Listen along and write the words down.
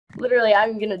Literally,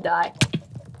 I'm gonna die.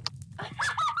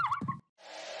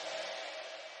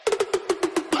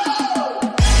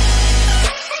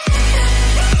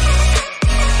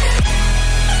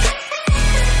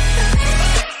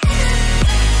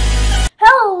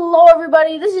 Hello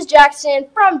everybody, this is Jackson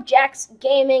from Jax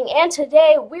Gaming, and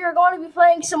today we are going to be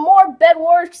playing some more Bed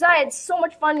Wars because I had so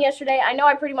much fun yesterday. I know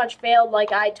I pretty much failed,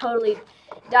 like I totally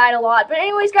died a lot. But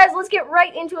anyways, guys, let's get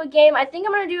right into a game. I think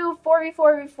I'm going to do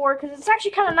 4v4v4 because it's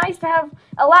actually kind of nice to have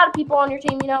a lot of people on your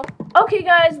team, you know. Okay,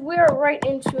 guys, we're right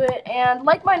into it, and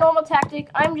like my normal tactic,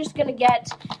 I'm just going to get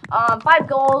 5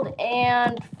 gold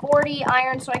and 40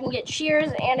 iron so I can get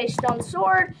shears and a stone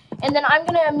sword. And then I'm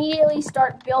going to immediately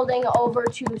start building over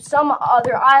to some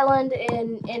other island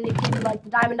in it could be like the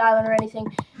Diamond Island or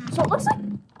anything. So it looks like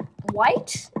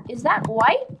white. Is that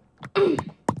white?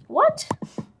 What?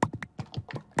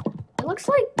 It looks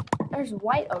like there's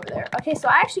white over there. Okay, so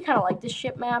I actually kind of like this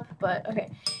ship map, but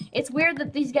okay. It's weird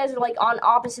that these guys are like on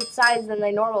opposite sides than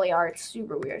they normally are. It's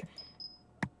super weird.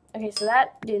 Okay, so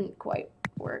that didn't quite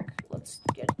work. Let's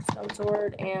get stone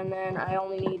sword, and then I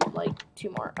only need like 2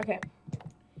 more. Okay.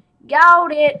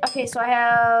 Got it. Okay, so I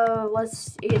have,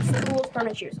 it's tools,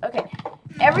 furnitures. Okay,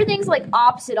 everything's like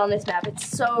opposite on this map. It's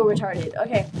so retarded.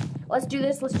 Okay, let's do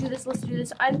this, let's do this, let's do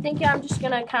this. I'm thinking I'm just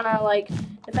gonna kind of like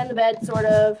defend the bed, sort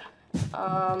of.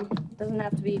 Doesn't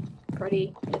have to be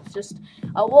pretty. It's just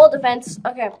a wall defense.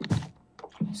 Okay,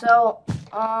 so,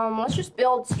 let's just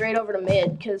build straight over to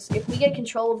mid, because if we get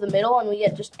control of the middle and we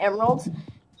get just emeralds.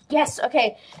 Yes,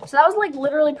 okay, so that was like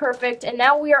literally perfect, and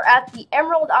now we are at the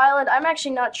Emerald Island. I'm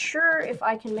actually not sure if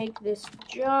I can make this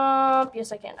jump.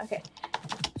 Yes, I can, okay.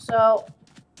 So,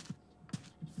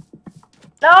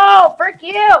 no, frick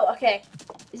you! Okay,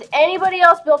 is anybody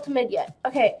else built to mid yet?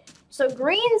 Okay, so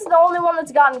green's the only one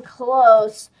that's gotten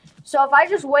close. So if I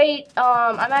just wait,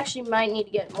 I actually might need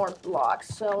to get more blocks.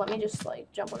 So let me just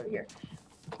like jump over here.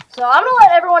 So I'm going to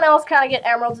let everyone else kind of get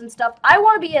emeralds and stuff. I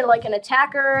want to be like an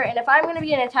attacker, and if I'm going to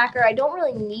be an attacker, I don't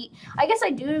really need, I guess I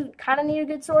do kind of need a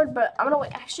good sword, but I'm going to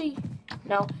wait, actually,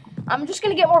 no. I'm just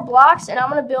going to get more blocks, and I'm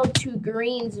going to build 2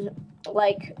 greens,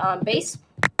 like, base.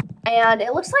 And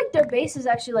it looks like their base is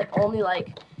actually, like, only,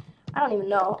 like, I don't even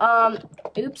know.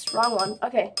 Oops, wrong one.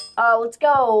 Okay, let's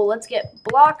go. Let's get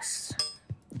blocks.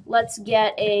 Let's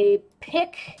get a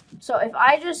pick. So if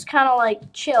I just kind of,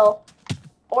 like, chill,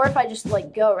 or if I just,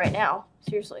 like, go right now.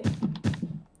 Seriously.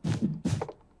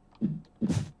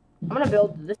 I'm gonna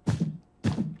build this.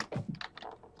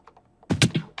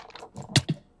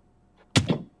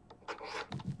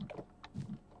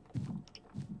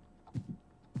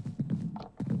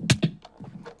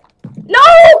 No!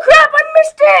 Crap! I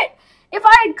missed it! If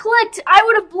I had clicked, I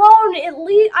would have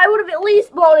at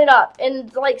least blown it up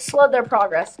and, like, slowed their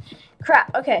progress.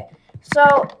 Crap. Okay.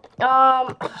 So,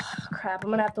 crap,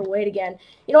 I'm gonna have to wait again.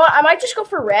 You know what, I might just go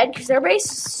for red, because their base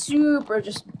is super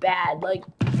just bad. Like,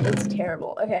 it's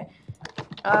terrible. Okay.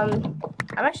 I'm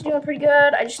actually doing pretty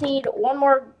good. I just need one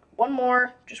more,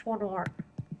 just one more.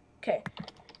 Okay.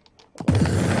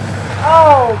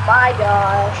 Oh my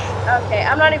gosh. Okay,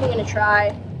 I'm not even gonna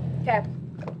try. Okay.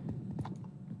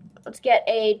 Let's get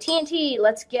a TNT.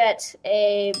 Let's get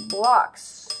a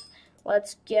blocks.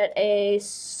 Let's get a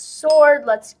sword.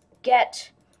 Let's get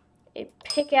a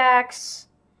pickaxe,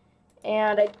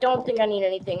 and I don't think I need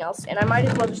anything else, and I might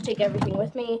as well just take everything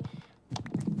with me.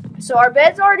 So our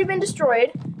bed's already been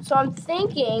destroyed, so I'm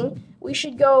thinking we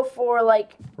should go for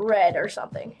like red or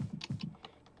something,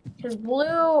 because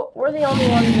blue, we're the only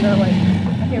ones that are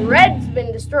like, okay, red's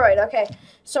been destroyed. Okay,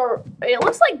 so it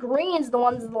looks like green's the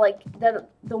ones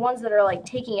that are like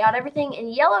taking out everything,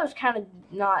 and yellow's kind of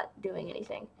not doing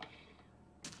anything.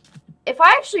 If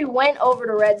I actually went over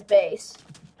to red's base,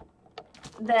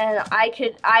 then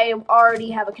I already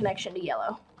have a connection to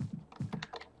yellow.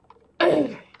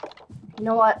 You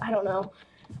know what? I don't know.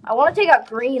 I want to take out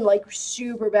green, like,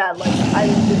 super bad. Like, I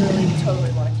literally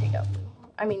totally want to take out blue.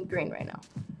 I mean, green right now.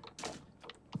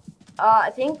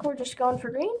 I think we're just going for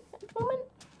green at the moment.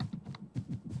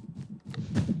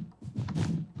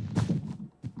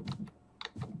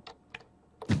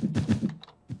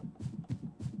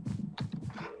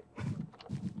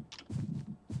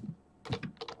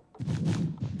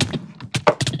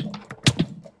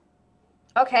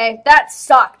 Okay, that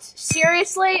sucked.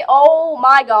 Seriously? Oh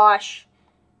my gosh.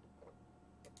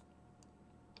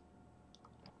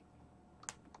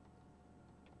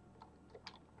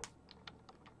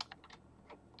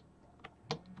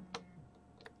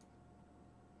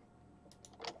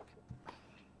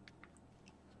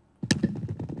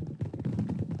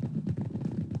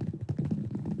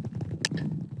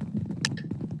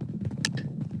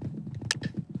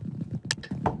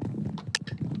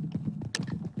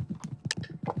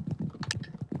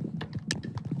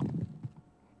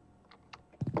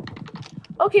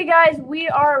 Okay, guys, we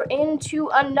are into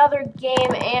another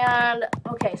game, and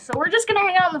okay, so we're just gonna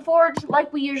hang out in the forge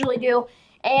like we usually do,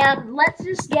 and let's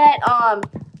just get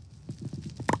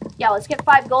let's get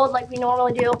 5 gold like we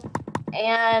normally do,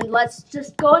 and let's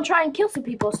just go and try and kill some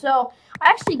people. So I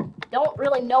actually don't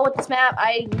really know what this map.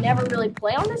 I never really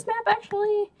play on this map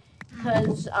actually,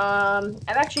 because I've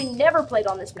actually never played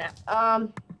on this map.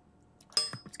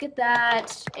 Let's get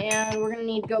that, and we're gonna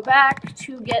need to go back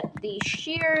to get the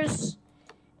shears.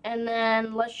 And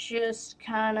then let's just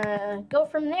kind of go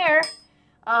from there.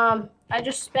 I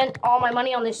just spent all my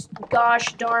money on this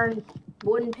gosh darn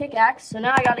wooden pickaxe. So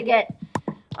now I got to get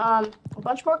a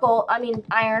bunch more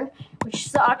iron, which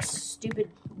sucks. Stupid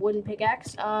wooden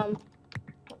pickaxe. I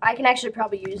can actually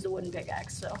probably use the wooden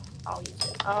pickaxe, so I'll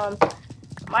use it.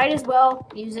 Might as well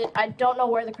use it. I don't know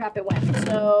where the crap it went,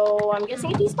 so I'm guessing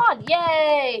it despawned.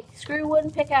 Yay! Screw wooden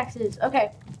pickaxes.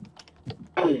 Okay.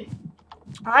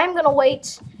 I'm gonna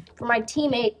wait for my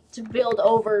teammate to build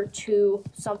over to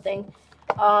something.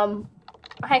 I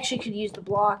actually could use the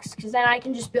blocks, because then I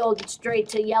can just build straight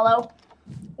to yellow,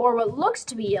 or what looks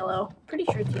to be yellow. Pretty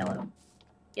sure it's yellow.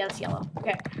 Yeah, it's yellow.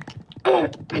 Okay.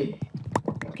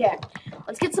 Okay.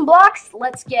 Let's get some blocks.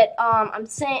 Let's get. I'm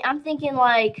thinking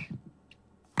like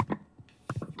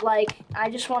I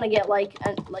just want to get like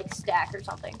a stack or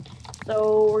something.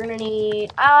 So we're gonna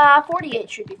need 48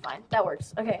 should be fine. That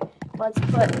works. Okay. Let's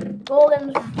put gold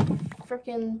in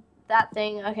frickin' that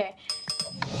thing. Okay.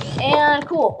 And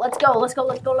cool. Let's go. Let's go.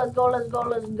 Let's go. Let's go. Let's go.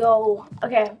 Let's go.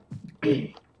 Okay.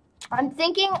 I'm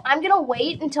thinking I'm gonna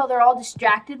wait until they're all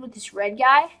distracted with this red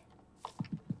guy.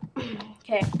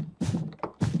 Okay.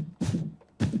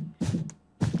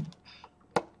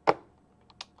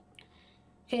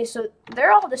 Okay, so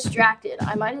they're all distracted.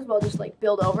 I might as well just like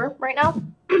build over right now.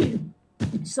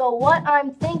 So what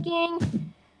I'm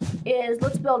thinking is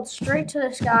let's build straight to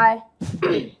this guy.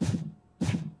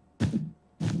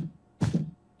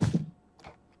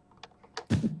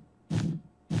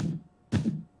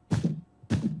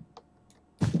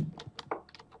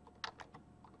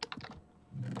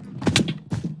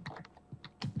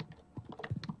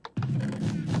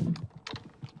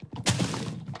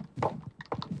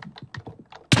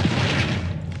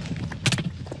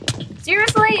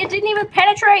 Seriously? It didn't even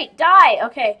penetrate. Die.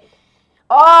 Okay.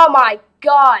 Oh my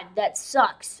god. That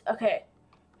sucks. Okay.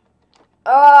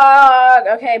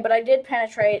 Okay, but I did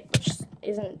penetrate, which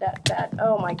isn't that bad.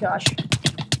 Oh my gosh.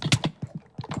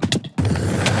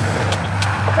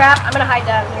 Crap. I'm gonna hide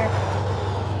down here.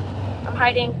 I'm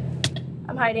hiding.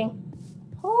 I'm hiding.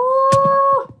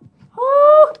 Oh.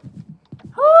 Oh.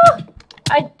 Oh.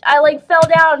 I like fell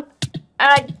down and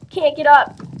I can't get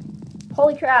up.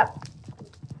 Holy crap.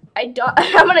 I'm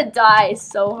gonna die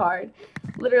so hard.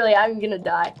 Literally, I'm gonna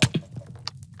die.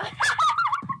 That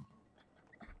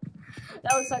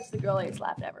was such the girliest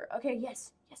laugh ever. Okay,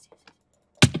 yes. Yes, yes,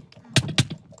 yes.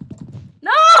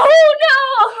 No!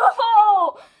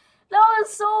 No! That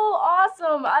was so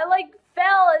awesome. I like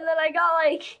fell and then I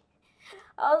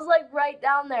was like right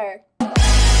down there.